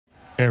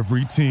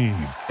Every team,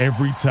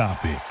 every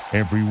topic,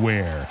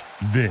 everywhere.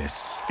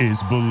 This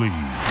is Believe.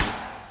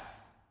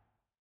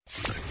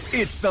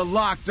 It's the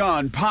Locked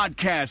On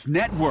Podcast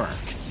Network,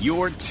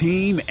 your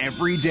team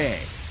every day.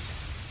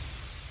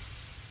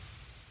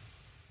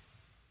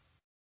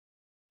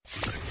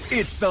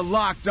 It's the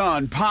Locked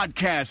On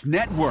Podcast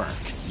Network,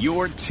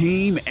 your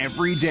team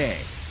every day.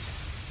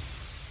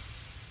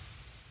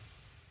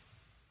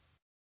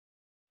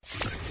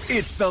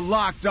 It's the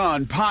Locked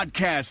On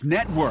Podcast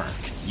Network,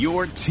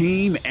 your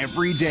team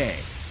every day.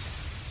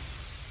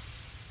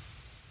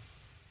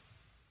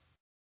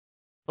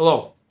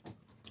 Hello,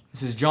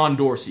 this is John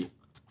Dorsey.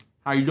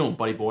 How you doing,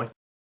 buddy boy?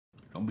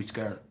 Don't be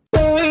scared.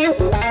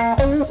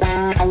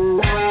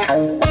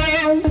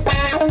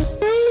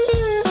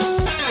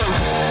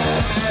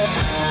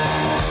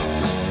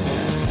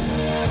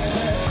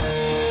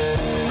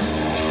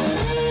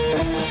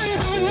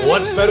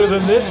 What's better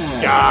than this?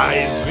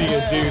 Guys, being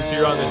dudes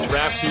here on the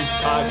Draft Dudes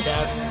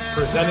podcast,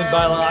 presented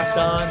by Locked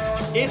On.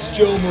 It's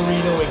Joe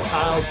Marino and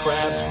Kyle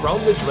Krabs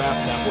from the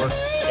Draft Network,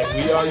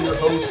 and we are your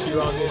hosts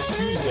here on this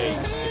Tuesday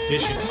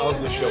edition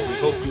of the show. We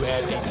hope you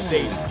had a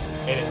safe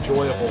and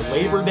enjoyable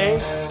Labor Day,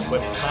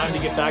 but it's time to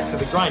get back to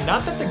the grind.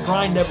 Not that the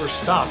grind never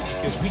stopped,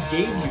 because we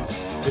gave you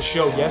the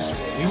show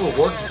yesterday. We were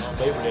working on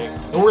Labor Day,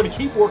 and we're going to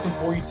keep working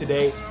for you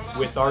today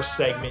with our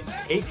segment,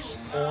 Takes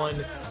on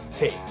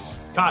Takes.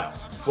 Kyle,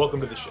 welcome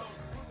to the show.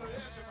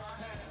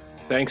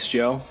 Thanks,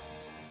 Joe.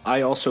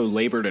 I also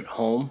labored at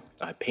home.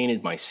 I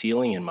painted my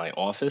ceiling in my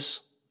office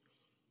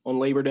on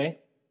Labor Day.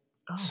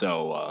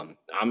 So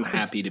I'm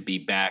happy to be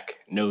back,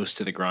 nose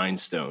to the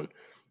grindstone,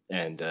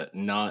 and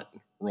not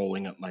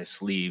rolling up my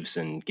sleeves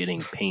and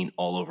getting paint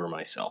all over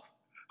myself.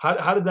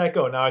 How did that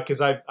go? Now, because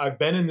I've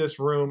been in this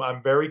room,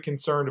 I'm very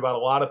concerned about a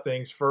lot of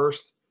things.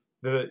 First,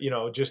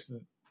 just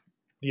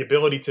the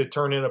ability to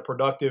turn in a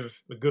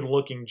productive,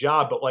 good-looking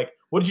job. But,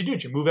 what did you do?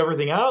 Did you move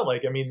everything out?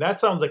 That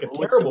sounds like a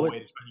terrible way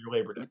to spend your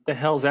Labor Day. What the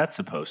hell's that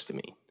supposed to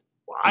mean?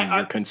 Well,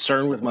 you're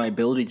concerned with my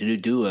ability to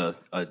do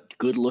a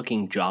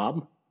good-looking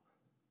job?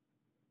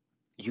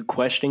 You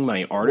questioning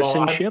my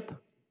artisanship?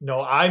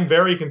 No, I'm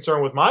very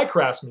concerned with my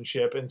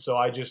craftsmanship, and so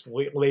I just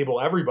label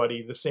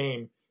everybody the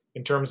same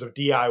in terms of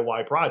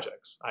DIY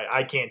projects.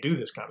 I can't do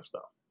this kind of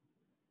stuff.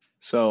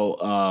 So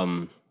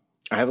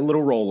I have a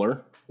little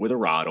roller with a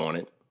rod on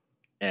it,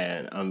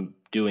 and I'm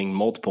doing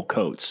multiple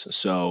coats.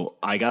 So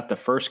I got the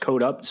first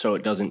coat up so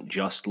it doesn't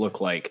just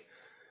look like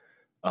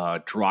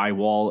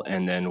drywall,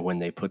 and then when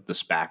they put the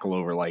spackle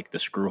over the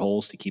screw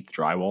holes to keep the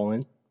drywall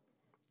in.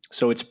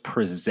 So it's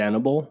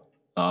presentable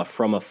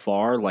from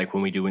afar, like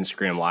when we do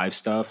Instagram Live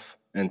stuff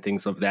and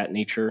things of that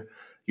nature.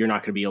 You're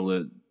not going to be able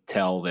to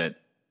tell that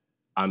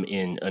I'm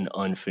in an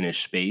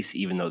unfinished space,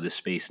 even though this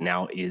space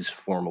now is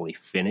formally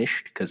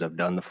finished because I've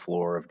done the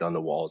floor, I've done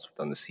the walls, I've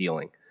done the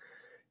ceiling.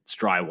 It's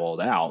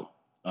drywalled out.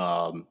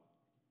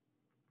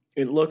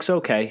 It looks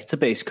okay. It's a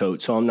base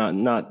coat, so I'm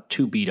not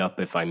too beat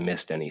up if I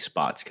missed any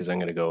spots because I'm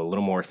going to go a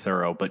little more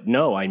thorough. But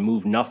no, I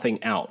moved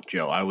nothing out,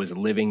 Joe. I was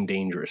living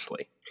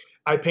dangerously.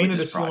 I painted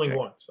a ceiling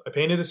once. I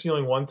painted a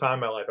ceiling one time in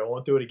my life. I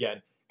won't do it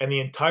again. And the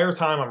entire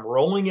time I'm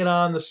rolling it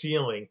on the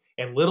ceiling,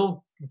 and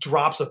little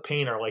drops of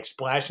paint are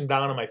splashing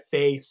down on my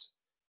face,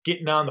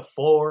 getting on the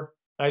floor.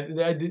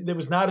 It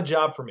was not a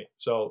job for me.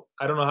 So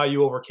I don't know how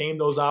you overcame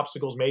those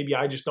obstacles. Maybe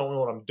I just don't know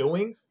what I'm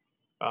doing.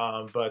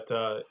 But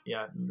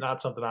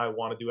not something I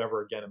want to do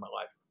ever again in my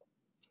life.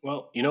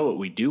 Well, you know what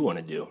we do want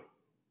to do?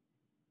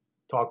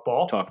 Talk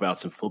ball? Talk about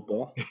some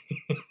football.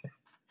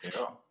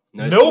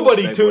 Nice.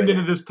 Nobody tuned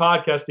into this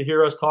podcast to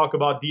hear us talk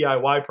about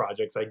DIY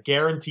projects. I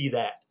guarantee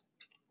that.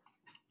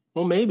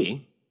 Well,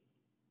 maybe.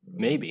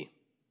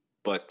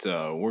 But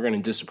we're going to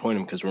disappoint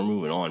them because we're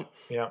moving on.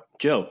 Yeah.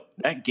 Joe,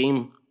 that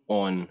game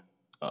on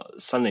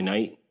Sunday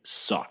night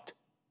sucked.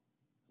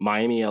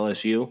 Miami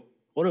LSU.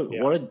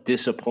 What a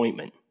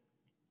disappointment.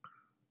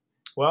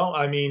 Well,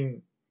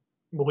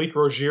 Malik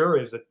Rozier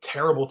is a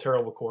terrible,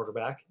 terrible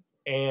quarterback,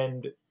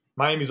 and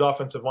Miami's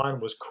offensive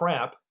line was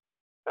crap.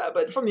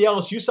 But from the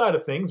LSU side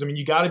of things,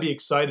 you got to be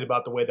excited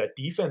about the way that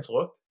defense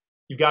looked.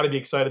 You've got to be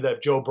excited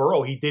that Joe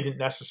Burrow, he didn't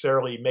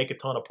necessarily make a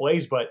ton of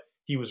plays, but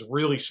he was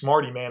really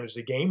smart. He managed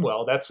the game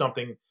well. That's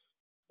something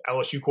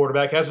LSU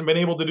quarterback hasn't been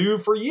able to do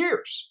for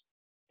years.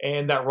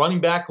 And that running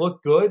back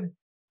looked good.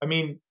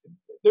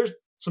 There's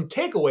some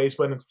takeaways,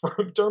 but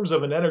in terms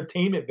of an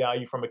entertainment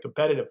value from a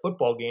competitive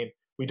football game,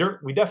 we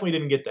definitely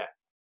didn't get that.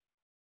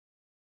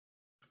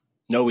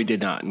 No, we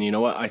did not. And you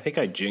know what? I think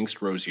I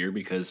jinxed Rozier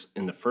because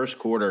in the first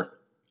quarter,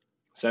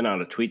 sent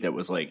out a tweet that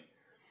was like,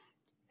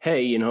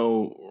 hey,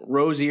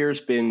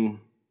 Rozier's been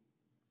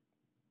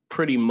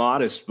pretty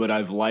modest, but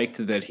I've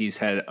liked that he's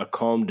had a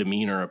calm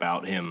demeanor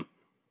about him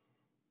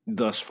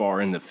thus far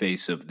in the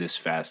face of this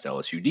fast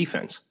LSU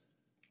defense.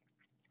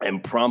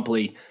 And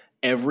promptly,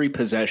 every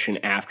possession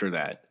after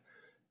that,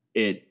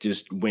 it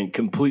just went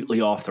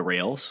completely off the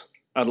rails.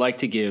 I'd like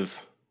to give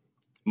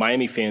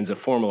Miami fans a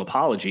formal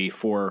apology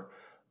for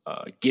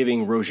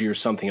giving Rozier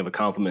something of a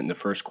compliment in the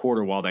first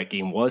quarter while that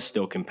game was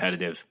still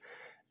competitive,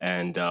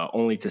 and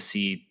only to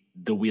see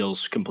the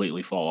wheels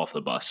completely fall off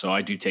the bus. So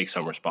I do take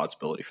some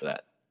responsibility for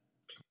that.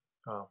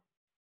 Oh,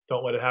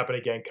 don't let it happen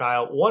again,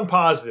 Kyle. One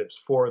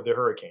positives for the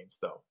Hurricanes,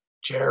 though.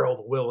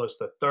 Gerald Willis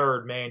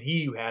III, man,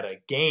 he had a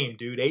game,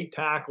 dude. 8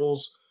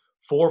 tackles,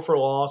 4 for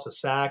loss, a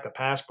sack, a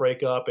pass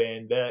breakup,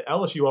 and the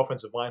LSU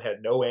offensive line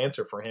had no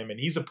answer for him. And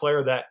he's a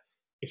player that,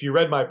 if you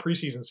read my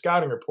preseason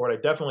scouting report, I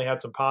definitely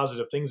had some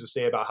positive things to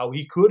say about how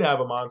he could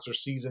have a monster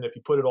season if he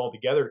put it all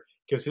together,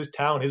 because his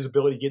talent, his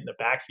ability to get in the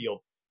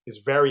backfield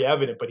is very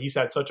evident. But he's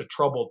had such a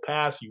troubled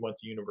past. He went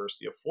to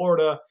University of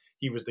Florida.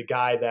 He was the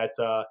guy that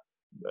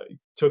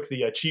took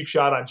the cheap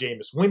shot on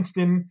Jameis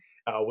Winston,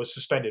 was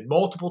suspended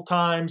multiple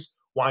times,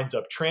 winds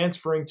up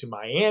transferring to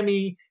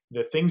Miami.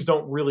 The things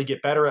don't really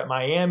get better at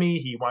Miami.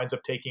 He winds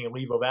up taking a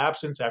leave of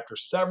absence after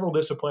several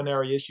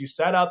disciplinary issues,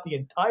 sat out the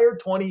entire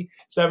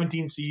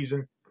 2017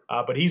 season,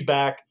 but he's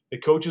back. The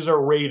coaches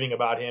are raving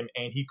about him,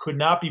 and he could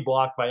not be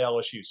blocked by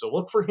LSU. So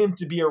look for him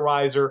to be a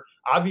riser.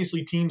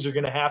 Obviously, teams are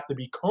going to have to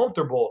be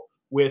comfortable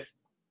with,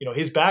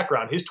 his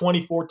background. His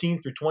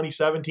 2014 through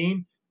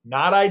 2017,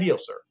 not ideal,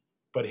 sir.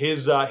 But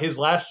his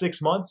last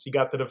 6 months, he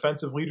got the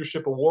Defensive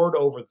Leadership Award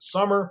over the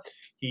summer.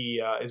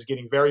 He is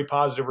getting very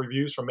positive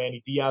reviews from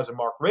Manny Diaz and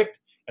Mark Richt.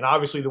 And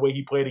obviously the way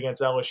he played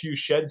against LSU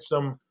sheds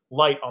some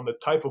light on the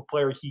type of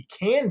player he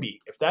can be.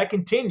 If that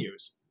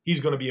continues, he's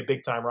going to be a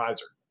big-time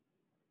riser.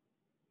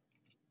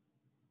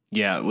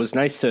 Yeah, it was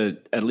nice to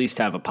at least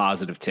have a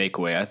positive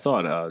takeaway. I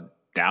thought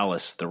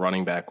Dallas, the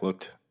running back,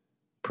 looked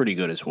pretty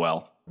good as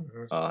well.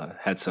 Mm-hmm.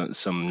 Had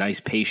some nice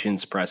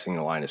patience pressing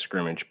the line of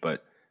scrimmage,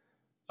 but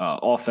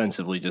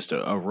offensively, just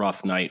a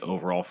rough night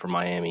overall for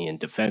Miami. And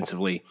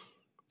defensively,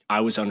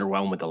 I was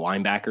underwhelmed with the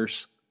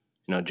linebackers.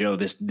 Joe,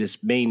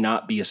 this may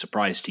not be a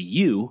surprise to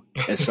you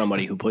as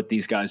somebody who put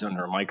these guys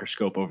under a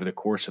microscope over the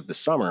course of the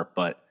summer,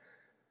 but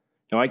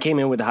I came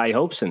in with high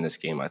hopes in this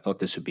game. I thought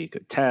this would be a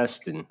good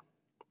test, and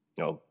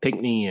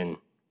Pinckney and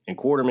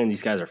Quarterman,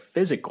 these guys are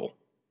physical,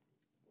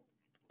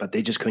 but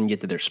they just couldn't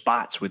get to their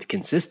spots with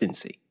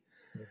consistency.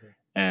 Mm-hmm.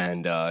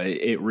 And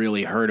it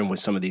really hurt him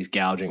with some of these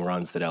gouging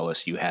runs that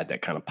LSU had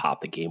that kind of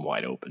popped the game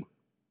wide open.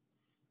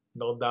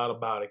 No doubt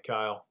about it,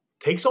 Kyle.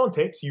 Takes on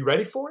takes. You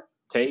ready for it?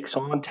 Takes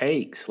on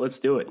takes. Let's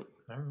do it.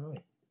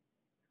 All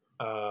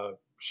right.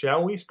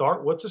 Shall we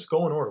start? What's this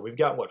go in order? We've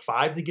got,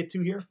 5 to get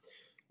to here?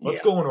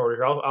 Let's go in order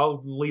here.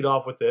 I'll lead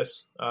off with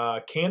this.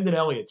 Camden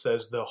Elliott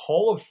says the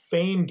Hall of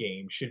Fame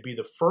game should be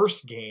the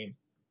first game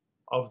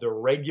of the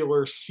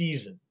regular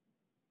season.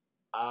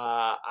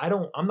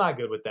 I'm not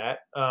good with that.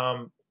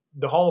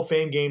 The Hall of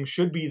Fame game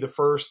should be the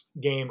first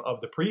game of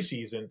the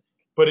preseason,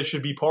 but it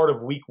should be part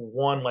of week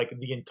 1, like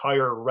the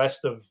entire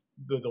rest of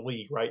the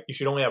league, right? You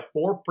should only have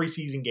 4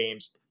 preseason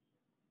games,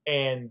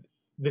 and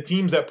the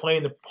teams that play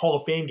in the Hall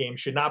of Fame game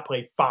should not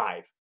play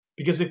 5,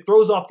 because it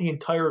throws off the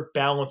entire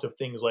balance of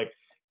things. Like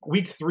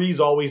week 3 is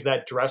always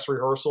that dress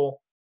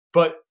rehearsal,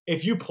 but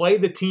if you play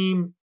the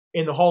team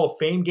in the Hall of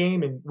Fame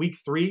game in week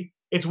 3,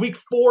 it's week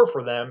 4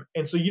 for them,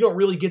 and so you don't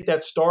really get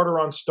that starter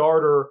on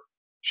starter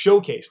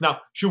showcase. Now,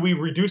 should we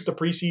reduce the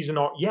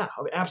preseason? Yeah,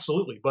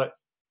 absolutely. But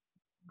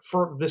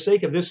for the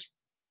sake of this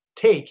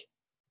take,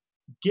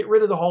 get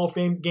rid of the Hall of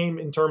Fame game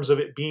in terms of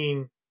it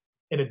being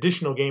an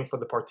additional game for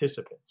the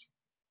participants.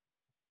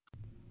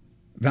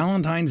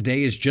 Valentine's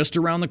Day is just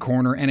around the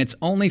corner, and it's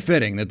only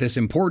fitting that this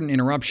important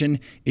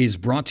interruption is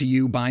brought to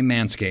you by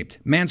Manscaped.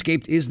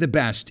 Manscaped is the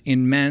best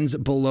in men's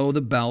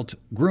below-the-belt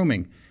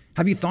grooming.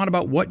 Have you thought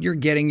about what you're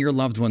getting your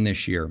loved one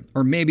this year?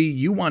 Or maybe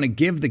you want to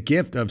give the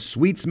gift of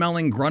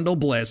sweet-smelling Grundle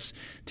bliss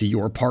to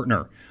your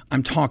partner.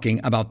 I'm talking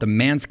about the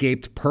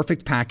Manscaped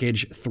Perfect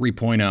Package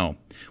 3.0.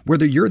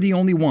 Whether you're the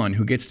only one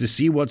who gets to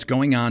see what's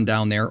going on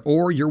down there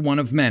or you're one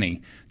of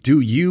many, do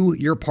you,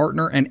 your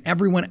partner, and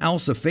everyone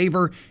else a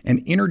favor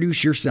and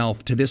introduce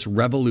yourself to this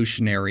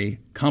revolutionary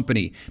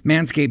company.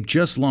 Manscaped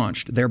just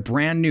launched their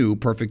brand new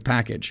Perfect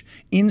Package.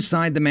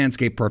 Inside the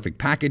Manscaped Perfect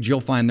Package,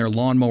 you'll find their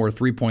Lawnmower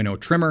 3.0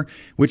 trimmer,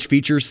 which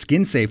features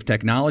skin-safe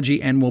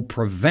technology and will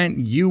prevent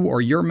you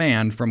or your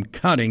man from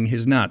cutting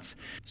his nuts.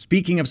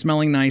 Speaking of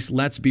smelling nice,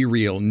 let's be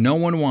real. No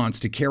one wants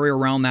to carry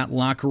around that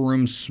locker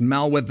room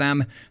smell with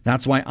them.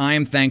 That's why I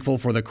am thankful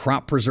for the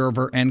Crop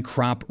Preserver and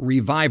Crop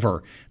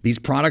Reviver. These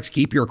products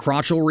keep your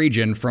crotchal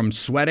region from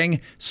sweating,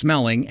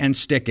 smelling, and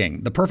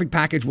sticking. The Perfect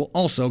Package will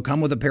also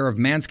come with a pair of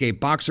Manscaped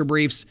boxer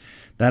briefs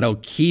that'll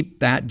keep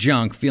that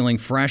junk feeling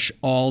fresh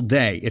all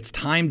day. It's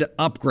time to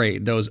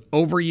upgrade those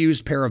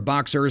overused pair of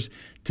boxers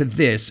to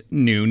this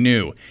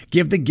new.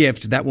 Give the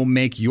gift that will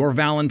make your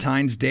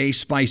Valentine's Day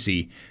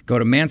spicy. Go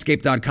to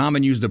manscaped.com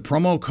and use the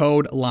promo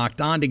code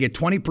LOCKEDON to get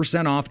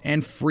 20% off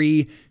and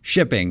free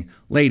shipping.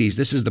 Ladies,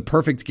 this is the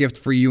perfect gift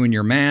for you and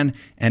your man.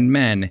 And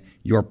men,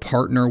 your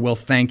partner will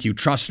thank you.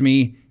 Trust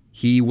me,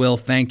 he will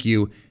thank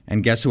you.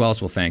 And guess who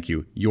else will thank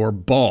you? Your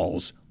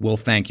balls will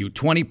thank you.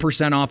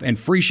 20% off and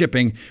free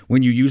shipping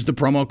when you use the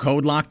promo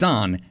code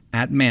LOCKEDON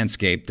at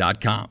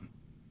manscaped.com.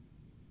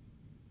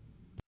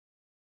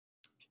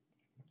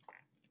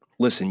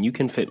 Listen, you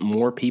can fit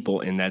more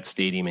people in that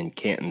stadium in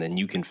Canton than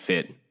you can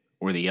fit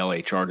where the LA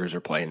Chargers are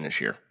playing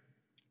this year.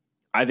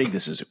 I think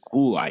this is a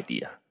cool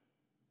idea.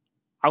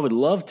 I would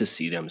love to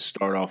see them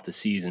start off the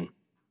season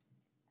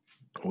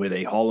with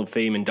a Hall of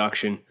Fame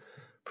induction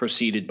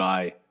preceded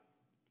by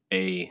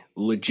a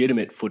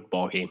legitimate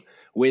football game.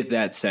 With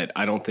that said,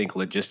 I don't think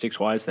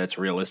logistics-wise that's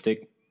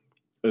realistic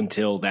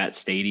until that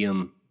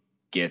stadium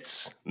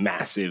gets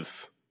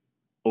massive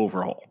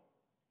overhaul.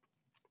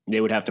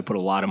 They would have to put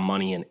a lot of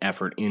money and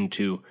effort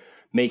into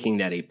making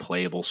that a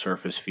playable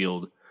surface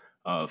field.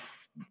 Do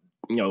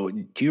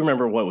you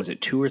remember, what was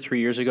it, 2 or 3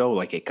 years ago?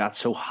 Like, it got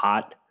so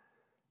hot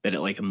that it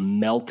like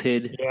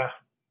melted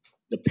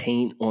the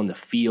paint on the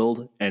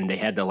field, and they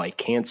had to like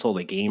cancel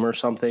the game or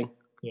something.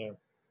 Yeah.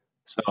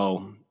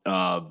 So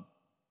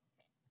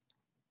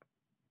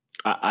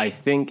I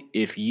think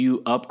if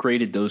you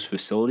upgraded those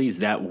facilities,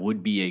 that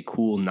would be a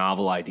cool,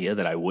 novel idea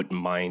that I wouldn't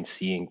mind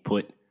seeing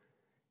put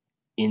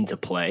into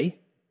play.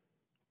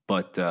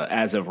 But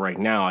as of right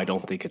now, I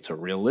don't think it's a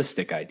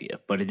realistic idea.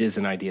 But it is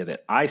an idea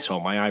that I saw.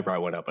 My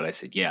eyebrow went up, and I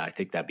said, yeah, I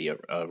think that'd be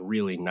a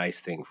really nice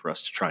thing for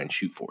us to try and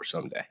shoot for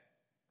someday.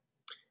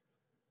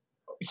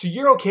 So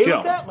you're okay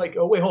with that? Like,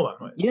 oh, wait, hold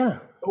on. Yeah.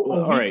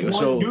 All right.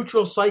 So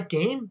neutral site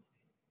game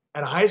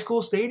at a high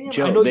school stadium?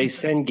 Joe, I know they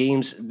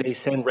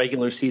send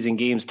regular season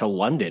games to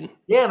London.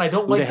 Yeah, and I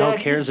don't like that. Who the hell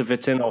cares if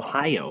it's in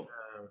Ohio?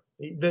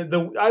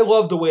 I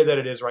love the way that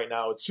it is right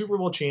now. It's Super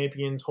Bowl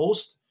champions.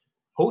 Host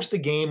a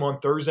game on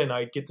Thursday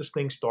night. Get this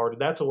thing started.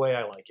 That's the way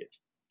I like it.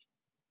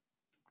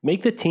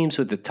 Make the teams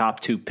with the top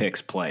 2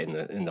 picks play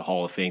in the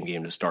Hall of Fame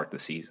game to start the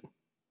season.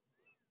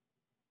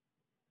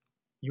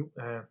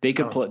 They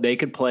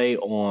could play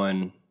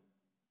on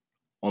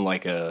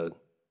like a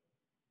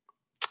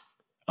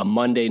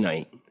Monday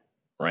night,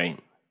 right?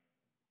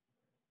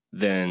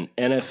 Then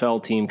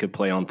NFL team could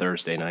play on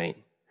Thursday night,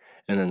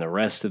 and then the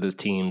rest of the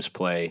teams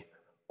play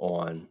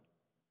on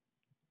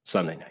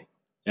Sunday night.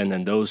 And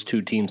then those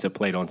 2 teams that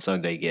played on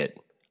Sunday get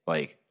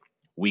like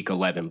week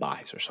 11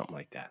 buys or something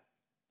like that.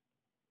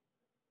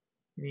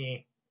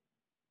 Me,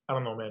 I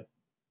don't know,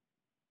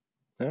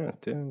 man.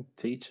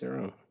 To each their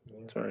own.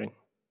 It's all right.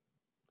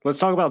 Let's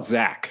talk about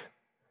Zach.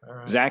 All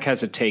right. Zach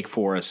has a take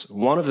for us.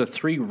 One of the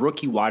 3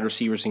 rookie wide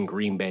receivers in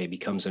Green Bay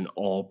becomes an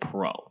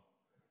all-pro.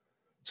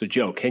 So,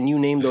 Joe, can you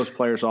name those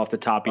players off the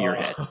top of your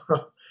head?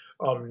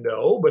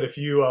 No, but if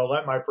you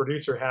let my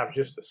producer have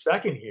just a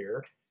second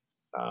here,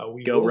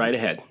 right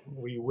ahead.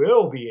 We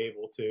will be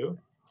able to.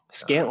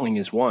 Scantling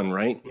is one,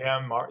 right? Yeah,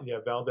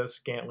 Valdez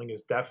Scantling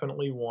is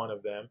definitely one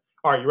of them.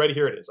 All right, you ready?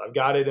 Here it is. I've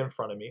got it in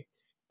front of me.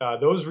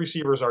 Those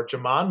receivers are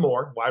Jamon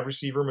Moore, wide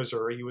receiver,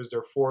 Missouri. He was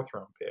their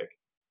 4th-round pick.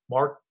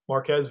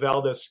 Marquez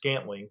Valdez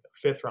Scantling,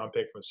 5th-round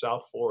pick from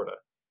South Florida.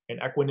 And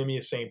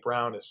Equanimous St.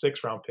 Brown, a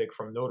 6th-round pick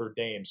from Notre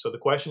Dame. So the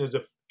question is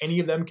if any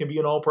of them can be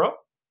an all-pro?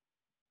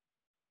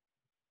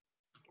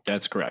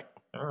 That's correct.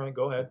 All right,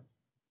 go ahead.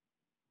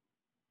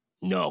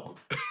 No.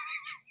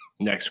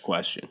 Next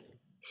question.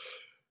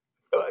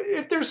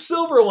 If there's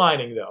silver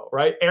lining, though,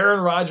 right?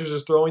 Aaron Rodgers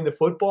is throwing the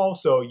football,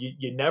 so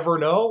you never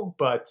know.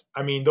 But,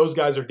 I mean, those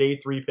guys are day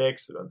 3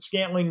 picks.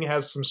 Scantling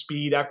has some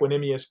speed.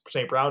 Equanimous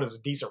St. Brown is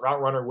a decent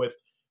route runner with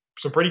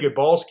some pretty good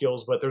ball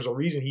skills, but there's a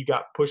reason he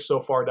got pushed so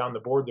far down the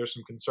board. There's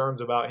some concerns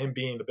about him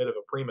being a bit of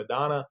a prima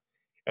donna.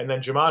 And then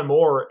Jamon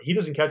Moore, he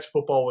doesn't catch the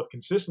football with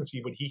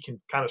consistency, but he can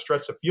kind of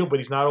stretch the field, but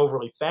he's not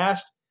overly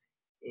fast.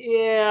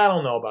 Yeah, I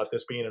don't know about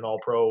this being an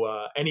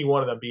all-pro, any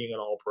one of them being an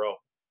all-pro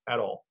at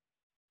all.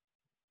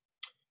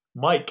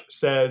 Mike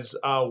says,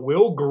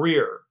 Will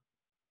Grier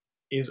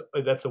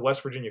that's the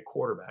West Virginia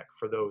quarterback,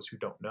 for those who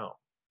don't know,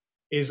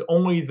 is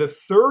only the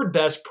 3rd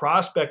best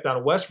prospect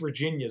on West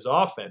Virginia's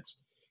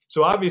offense.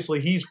 So obviously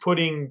he's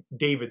putting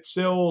David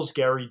Sills,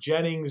 Gary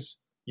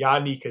Jennings,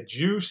 Yodny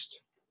Cajuste,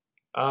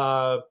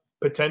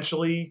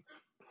 potentially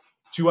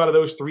 2 out of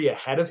those 3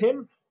 ahead of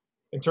him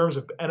in terms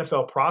of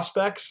NFL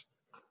prospects.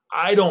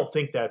 I don't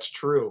think that's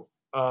true.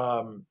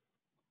 I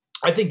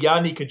think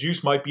Yodny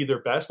Cajuste might be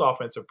their best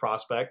offensive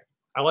prospect.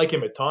 I like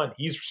him a ton.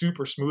 He's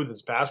super smooth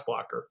as a pass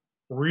blocker,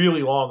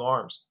 really long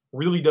arms,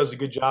 really does a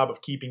good job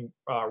of keeping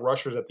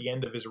rushers at the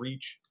end of his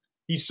reach.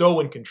 He's so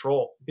in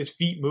control. His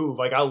feet move.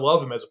 Like, I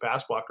love him as a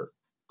pass blocker.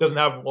 Doesn't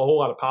have a whole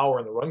lot of power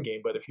in the run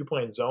game, but if you're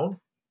playing zone,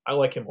 I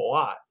like him a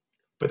lot.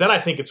 But then I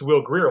think it's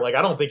Will Grier. Like,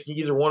 I don't think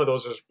either one of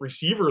those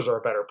receivers are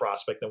a better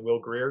prospect than Will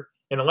Grier.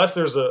 And unless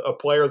there's a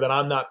player that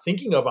I'm not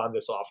thinking of on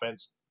this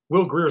offense,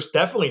 Will Grier's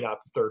definitely not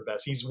the 3rd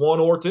best. He's 1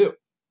 or 2.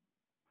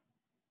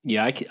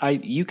 Yeah,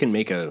 you can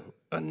make a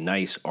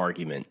nice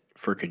argument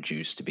for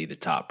Cajuste to be the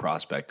top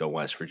prospect on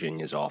West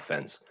Virginia's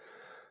offense.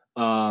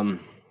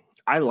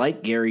 I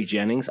like Gary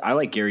Jennings. I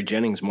like Gary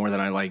Jennings more than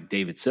I like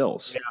David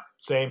Sills. Yeah,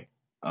 same.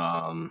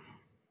 I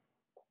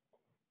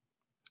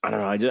don't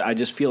know. I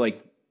just feel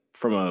like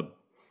from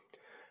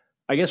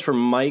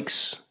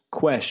Mike's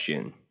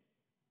question,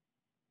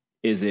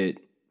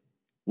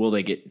 will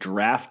they get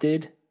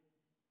drafted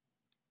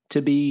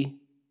to be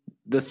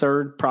the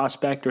 3rd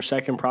prospect or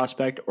 2nd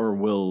prospect, or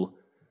will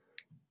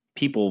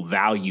people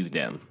value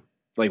them?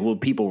 Like, will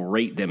people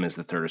rate them as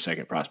the 3rd or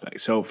 2nd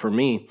prospect? So for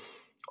me,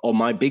 on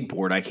my big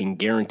board, I can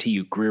guarantee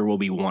you Grier will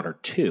be 1 or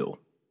 2.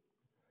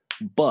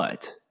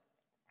 But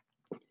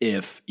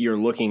if you're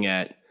looking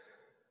at,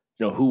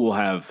 who will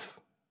have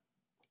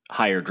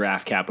higher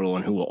draft capital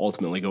and who will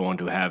ultimately go on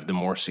to have the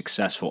more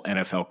successful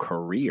NFL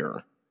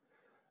career.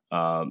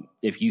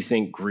 If you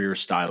think Grier's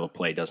style of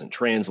play doesn't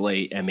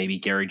translate and maybe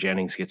Gary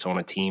Jennings gets on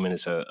a team and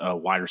is a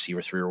wide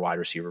receiver 3 or wide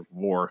receiver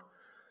 4,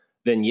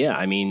 then yeah,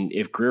 I mean,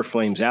 if Grier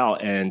flames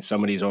out and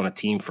somebody's on a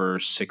team for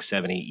 6,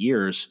 7, 8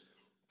 years,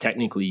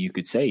 technically you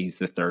could say he's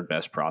the third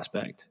best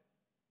prospect.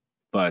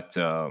 But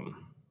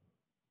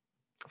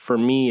for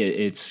me,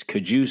 it's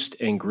Cajuste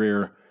and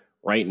Grier.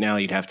 Right now,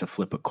 you'd have to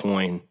flip a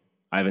coin.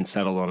 I haven't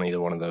settled on either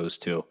one of those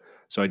two.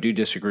 So I do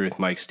disagree with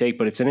Mike's take,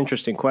 but it's an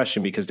interesting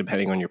question because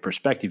depending on your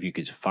perspective, you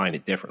could find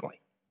it differently.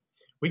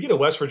 We get a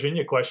West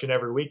Virginia question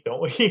every week,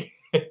 don't we?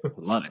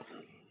 Love it.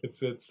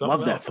 It's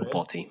Love that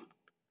football team.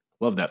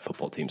 Love that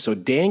football team. So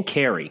Dan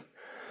Carey.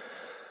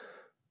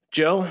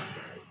 Joe,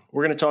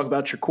 we're going to talk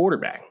about your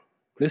quarterback.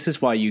 This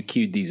is why you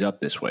queued these up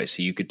this way,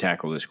 so you could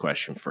tackle this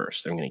question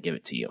first. I'm going to give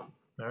it to you.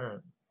 All right.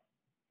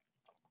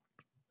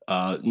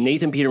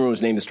 Nathan Peterman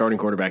was named the starting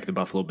quarterback of the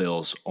Buffalo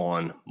Bills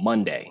on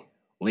Monday,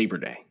 Labor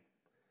Day.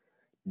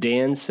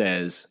 Dan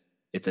says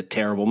it's a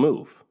terrible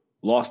move.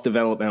 Lost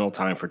developmental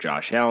time for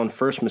Josh Allen.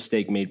 First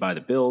mistake made by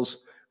the Bills.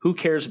 Who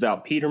cares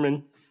about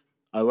Peterman?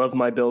 I love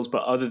my Bills,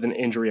 but other than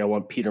injury, I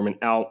want Peterman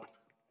out.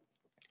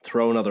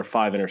 Throw another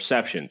 5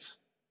 interceptions.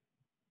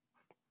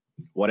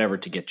 Whatever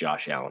to get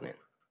Josh Allen in.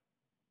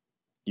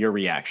 Your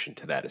reaction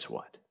to that is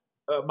what?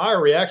 My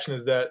reaction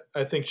is that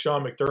I think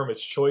Sean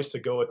McDermott's choice to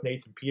go with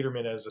Nathan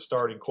Peterman as the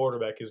starting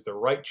quarterback is the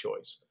right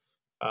choice.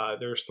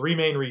 There's 3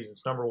 main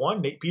reasons. Number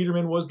one, Nate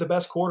Peterman was the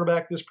best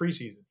quarterback this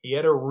preseason. He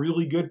had a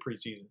really good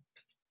preseason.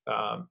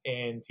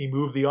 And he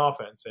moved the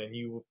offense, and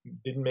he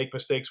didn't make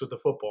mistakes with the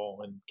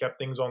football and kept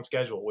things on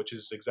schedule, which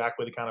is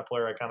exactly the kind of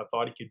player I kind of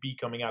thought he could be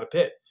coming out of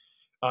Pitt.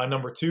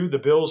 Number 2, the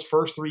Bills'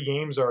 first 3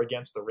 games are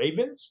against the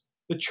Ravens,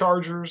 the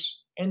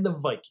Chargers, and the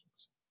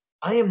Vikings.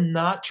 I am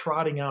not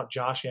trotting out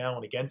Josh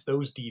Allen against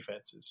those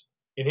defenses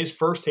in his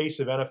first taste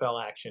of NFL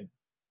action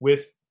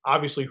with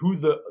obviously who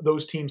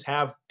those teams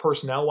have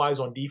personnel-wise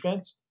on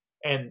defense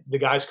and the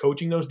guys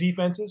coaching those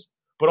defenses,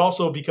 but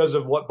also because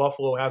of what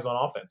Buffalo has on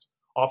offense.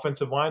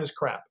 Offensive line is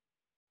crap.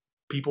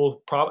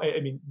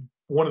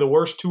 One of the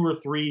worst 2 or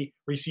 3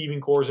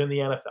 receiving cores in the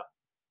NFL.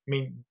 I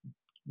mean,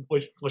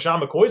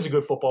 LaShawn McCoy is a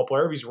good football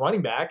player. He's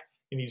running back.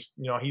 And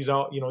he's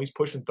out, he's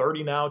pushing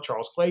 30 now.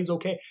 Charles Clay's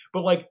okay.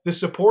 But like the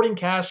supporting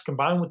cast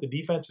combined with the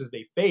defenses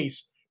they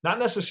face, not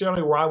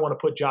necessarily where I want to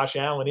put Josh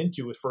Allen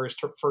into for his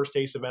first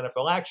taste of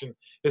NFL action,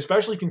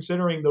 especially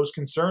considering those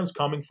concerns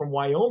coming from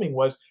Wyoming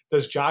was,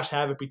 does Josh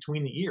have it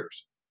between the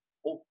ears?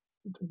 Well,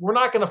 we're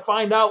not going to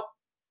find out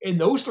in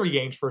those 3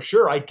 games for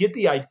sure. I get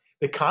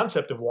the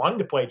concept of wanting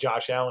to play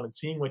Josh Allen and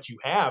seeing what you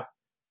have,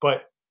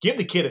 but give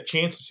the kid a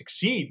chance to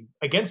succeed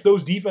against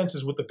those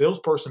defenses with the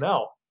Bills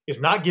personnel is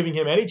not giving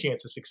him any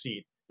chance to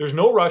succeed. There's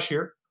no rush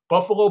here.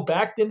 Buffalo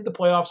backed into the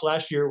playoffs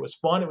last year. It was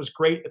fun. It was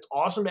great. It's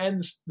awesome to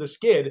end the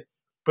skid.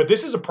 But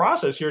this is a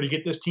process here to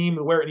get this team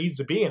to where it needs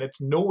to be, and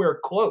it's nowhere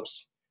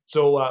close.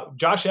 So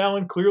Josh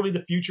Allen, clearly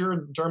the future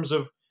in terms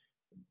of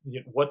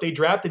what they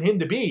drafted him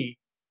to be,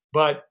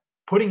 but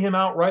putting him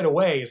out right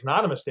away is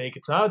not a mistake.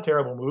 It's not a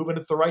terrible move, and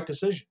it's the right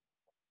decision.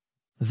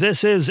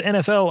 This is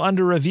NFL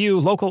Under Review,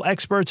 local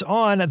experts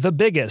on the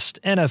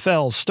biggest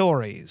NFL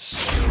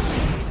stories.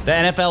 The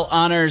NFL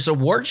Honors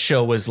Awards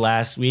show was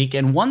last week,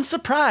 and one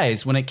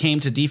surprise when it came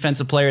to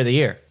Defensive Player of the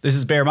Year. This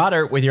is Bear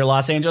Motter with your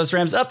Los Angeles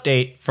Rams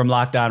update from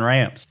Locked On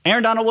Rams.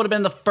 Aaron Donald would have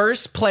been the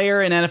first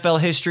player in NFL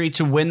history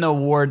to win the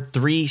award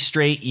 3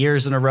 straight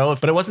years in a row,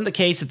 but it wasn't the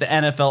case at the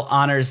NFL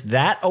Honors.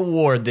 That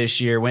award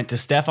this year went to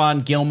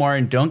Stephon Gilmore,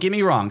 and don't get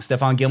me wrong,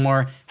 Stephon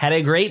Gilmore had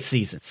a great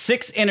season.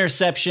 6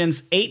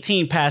 interceptions,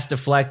 18 pass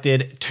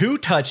deflected, 2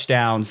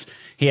 touchdowns.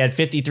 He had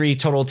 53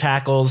 total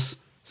tackles.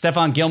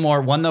 Stephon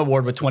Gilmore won the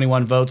award with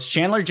 21 votes.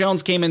 Chandler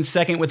Jones came in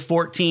second with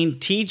 14.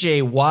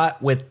 TJ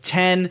Watt with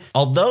 10.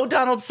 Although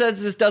Donald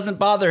says this doesn't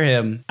bother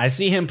him, I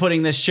see him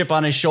putting this chip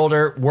on his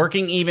shoulder,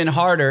 working even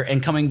harder,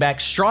 and coming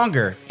back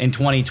stronger in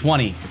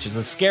 2020, which is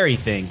a scary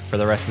thing for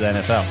the rest of the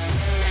NFL.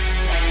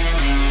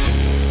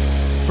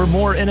 For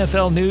more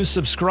NFL news,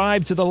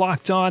 subscribe to the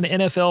Locked On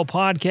NFL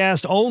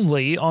podcast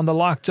only on the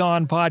Locked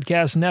On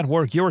Podcast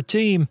Network, your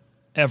team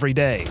every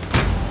day.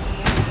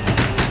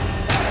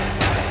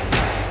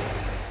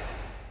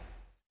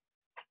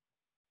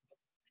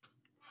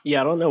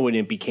 Yeah, I don't know when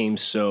it became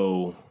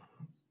so,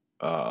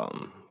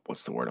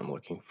 what's the word I'm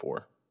looking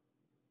for?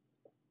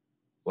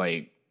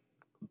 Like,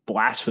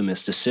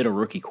 blasphemous to sit a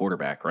rookie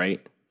quarterback, right?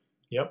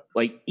 Yep.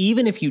 Like,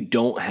 even if you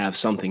don't have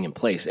something in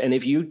place, and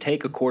if you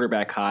take a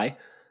quarterback high,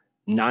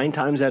 9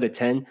 times out of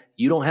 10,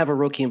 you don't have a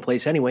rookie in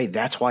place anyway.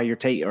 That's why you're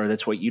taking, or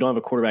that's what you don't have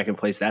a quarterback in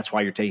place. That's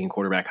why you're taking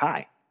quarterback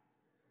high.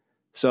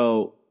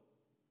 So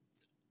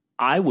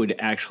I would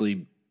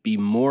actually be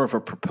more of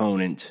a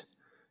proponent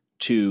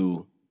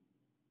to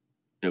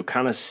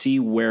kind of see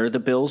where the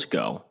Bills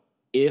go.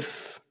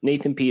 If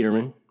Nathan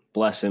Peterman,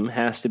 bless him,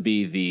 has to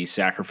be the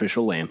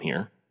sacrificial lamb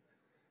here,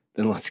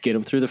 then let's get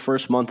him through the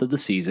first month of the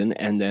season,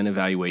 and then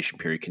evaluation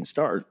period can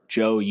start.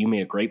 Joe, you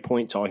made a great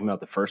point talking about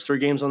the first 3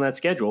 games on that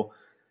schedule.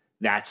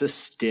 that's a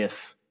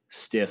stiff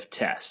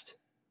test.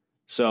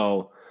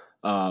 So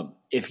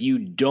if you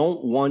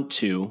don't want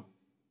to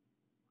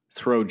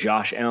throw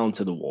Josh Allen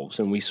to the Wolves,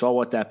 and we saw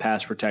what that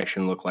pass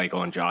protection looked like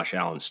on Josh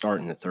Allen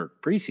starting the third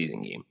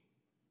preseason game,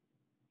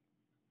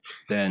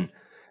 then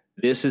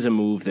this is a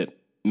move that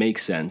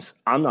makes sense.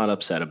 I'm not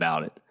upset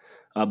about it,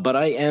 but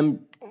I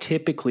am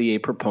typically a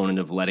proponent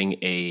of letting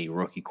a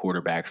rookie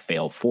quarterback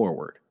fail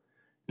forward.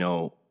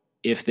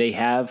 If they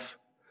have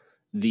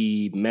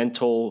the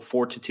mental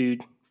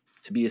fortitude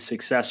to be a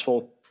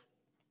successful,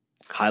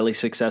 highly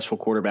successful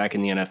quarterback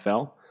in the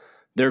NFL,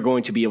 they're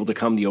going to be able to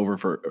come the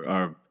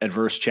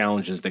adverse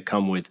challenges that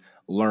come with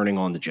learning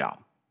on the job.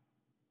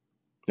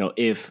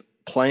 If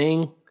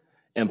playing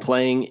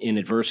in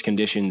adverse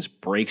conditions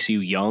breaks you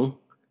young,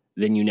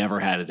 then you never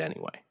had it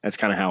anyway. That's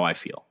kind of how I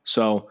feel.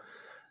 So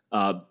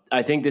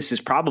I think this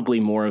is probably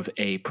more of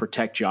a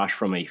protect Josh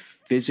from a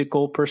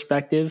physical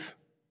perspective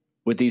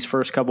with these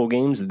first couple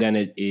games than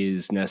it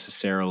is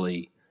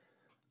necessarily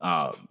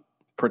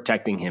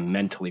protecting him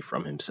mentally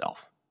from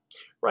himself.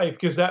 Right,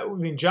 because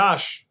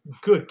Josh,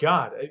 good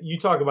God, you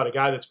talk about a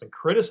guy that's been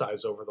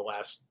criticized over the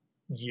last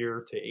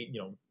year to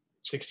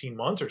 16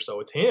 months or so.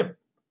 It's him.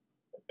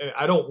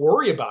 I don't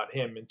worry about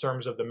him in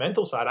terms of the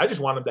mental side. I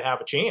just want him to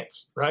have a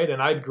chance, right?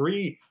 And I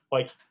agree,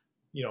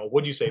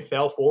 what'd you say,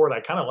 fail forward?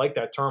 I kind of like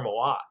that term a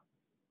lot.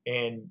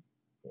 And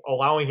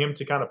allowing him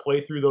to kind of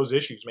play through those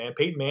issues, man.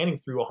 Peyton Manning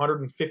threw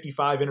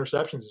 155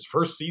 interceptions his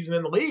first season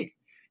in the league.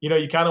 You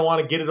kind of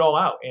want to get it all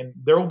out. And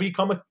there will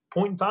become a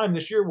point in time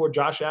this year where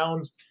Josh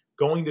Allen's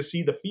going to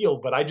see the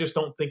field, but I just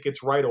don't think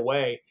it's right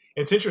away.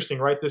 And it's interesting,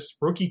 right? This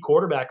rookie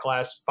quarterback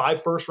class,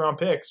 5 first-round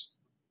picks,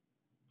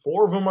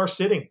 4 of them are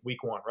sitting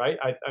week 1, right?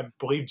 I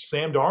believe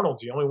Sam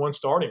Darnold's the only one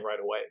starting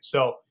right away.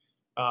 So,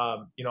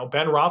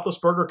 Ben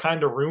Roethlisberger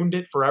kind of ruined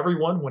it for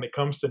everyone when it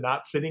comes to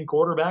not sitting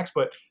quarterbacks,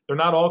 but they're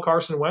not all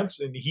Carson Wentz,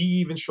 and he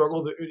even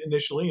struggled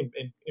initially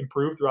and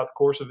improved throughout the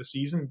course of the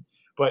season.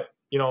 But,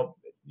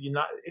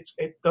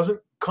 it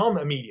doesn't come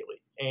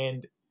immediately.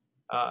 And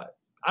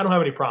I don't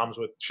have any problems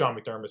with Sean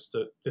McDermott's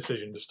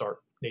decision to start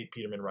Nate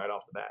Peterman right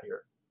off the bat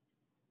here.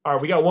 All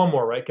right, we got one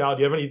more, right, Kyle?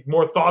 Do you have any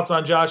more thoughts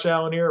on Josh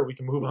Allen here, or we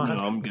can move on? No,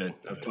 I'm good.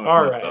 I've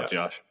talked about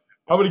Josh.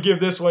 I'm going to give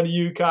this one to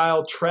you,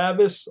 Kyle.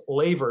 Travis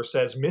Laver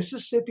says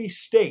Mississippi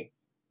State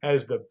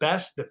has the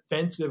best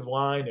defensive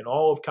line in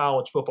all of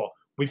college football.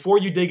 Before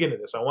you dig into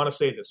this, I want to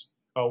say this.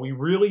 We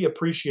really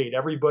appreciate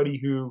everybody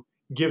who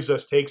gives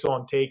us takes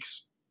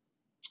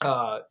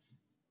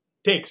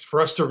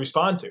for us to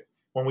respond to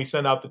when we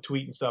send out the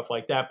tweet and stuff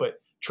like that. But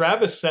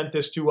Travis sent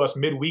this to us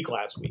midweek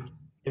last week.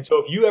 And so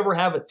if you ever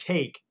have a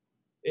take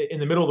in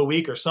the middle of the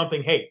week or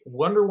something, hey,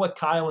 wonder what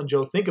Kyle and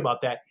Joe think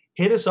about that,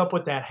 hit us up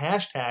with that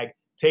hashtag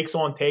takes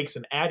on takes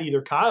and add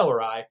either Kyle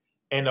or I,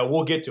 and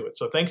we'll get to it.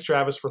 So thanks,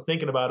 Travis, for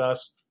thinking about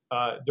us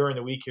during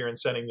the week here and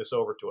sending this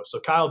over to us. So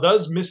Kyle,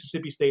 does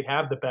Mississippi State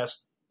have the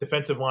best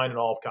defensive line in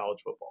all of college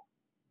football?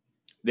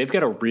 They've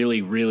got a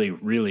really, really,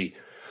 really,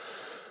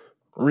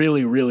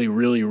 really, really,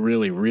 really,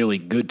 really, really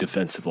good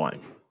defensive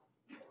line.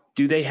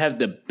 Do they have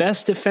the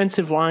best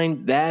defensive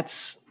line?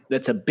 That's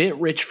a bit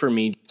rich for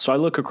me. So I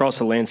look across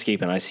the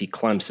landscape and I see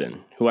Clemson,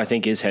 who I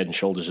think is head and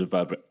shoulders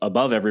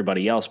above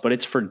everybody else, but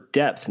it's for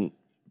depth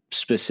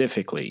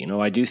specifically.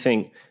 I do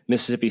think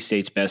Mississippi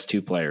State's best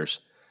 2 players,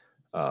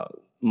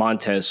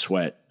 Montez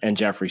Sweat and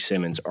Jeffrey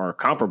Simmons, are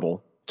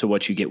comparable to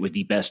what you get with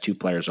the best 2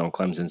 players on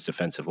Clemson's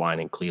defensive line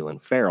in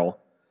Cleveland Farrell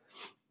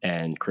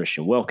and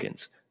Christian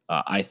Wilkins.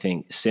 I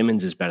think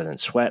Simmons is better than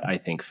Sweat. I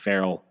think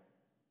Farrell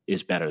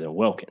is better than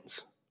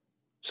Wilkins.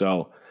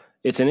 So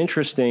it's an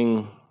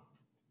interesting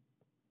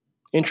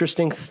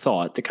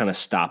thought to kind of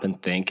stop and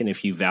think. And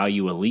if you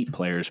value elite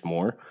players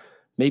more,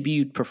 maybe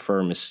you'd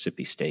prefer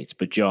Mississippi State's.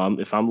 But Joe,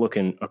 if I'm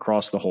looking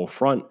across the whole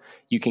front,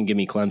 you can give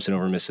me Clemson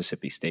over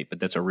Mississippi State, but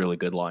that's a really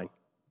good line.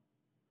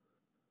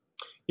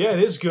 Yeah, it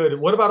is good.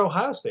 What about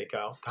Ohio State,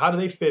 Kyle? How do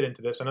they fit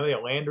into this? I know they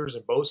have Landers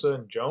and Bosa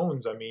and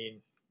Jones. I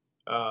mean,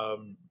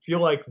 feel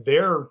like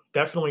they're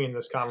definitely in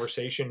this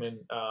conversation. And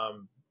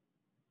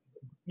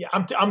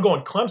I'm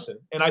going Clemson.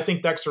 And I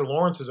think Dexter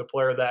Lawrence is a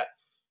player that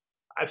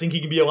I think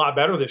he can be a lot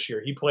better this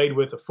year. He played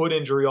with a foot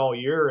injury all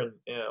year and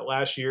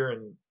last year,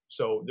 and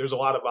so there's a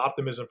lot of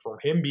optimism for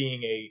him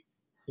being a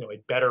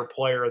better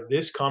player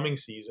this coming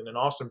season. And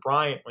Austin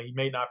Bryant, he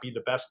may not be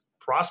the best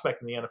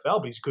prospect in the NFL,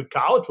 but he's a good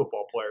college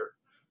football player.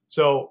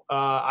 So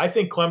I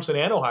think Clemson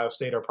and Ohio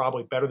State are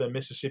probably better than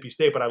Mississippi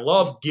State, but I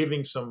love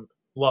giving some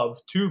love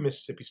to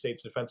Mississippi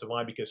State's defensive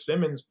line because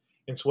Simmons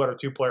and Sweat are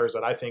 2 players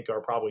that I think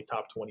are probably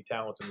top 20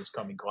 talents in this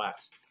coming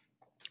class.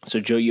 So,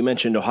 Joe, you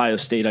mentioned Ohio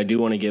State. I do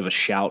want to give a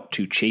shout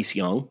to Chase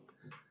Young,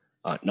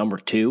 number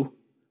 2.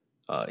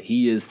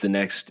 He is the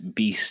next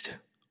beast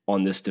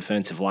on this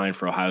defensive line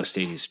for Ohio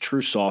State. He's a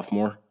true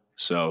sophomore,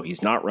 so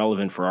he's not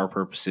relevant for our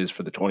purposes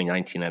for the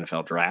 2019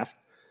 NFL Draft.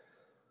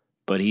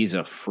 But he's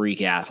a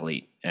freak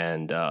athlete,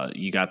 and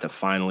you got to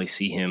finally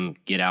see him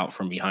get out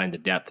from behind the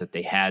depth that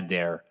they had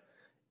there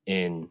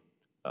in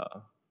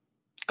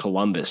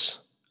Columbus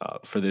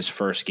for this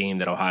first game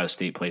that Ohio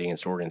State played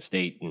against Oregon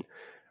State. And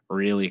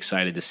Really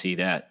excited to see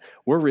that.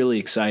 We're really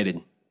excited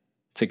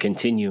to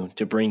continue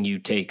to bring you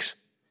takes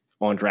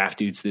on Draft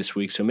Dudes this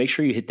week. So make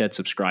sure you hit that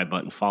subscribe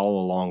button, follow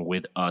along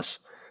with us.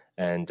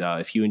 And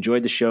if you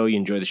enjoyed the show, you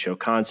enjoy the show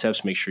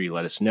concepts, make sure you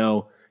let us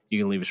know. You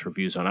can leave us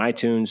reviews on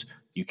iTunes.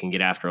 You can get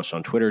after us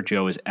on Twitter.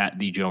 Joe is at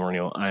the Joe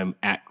Marino. I'm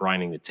at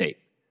Grinding the Tape.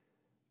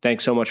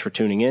 Thanks so much for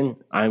tuning in.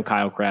 I'm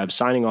Kyle Crabbs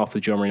signing off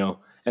with Joe Marino.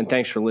 And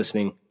thanks for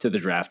listening to the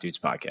Draft Dudes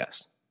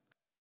podcast.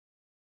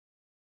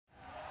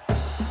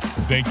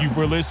 Thank you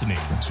for listening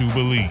to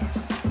Believe.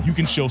 You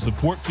can show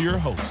support to your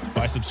host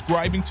by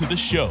subscribing to the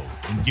show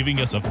and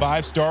giving us a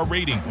 5-star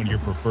rating on your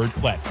preferred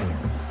platform.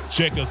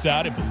 Check us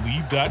out at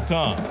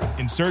Believe.com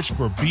and search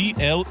for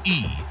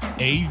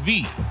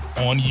BLEAV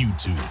on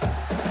YouTube.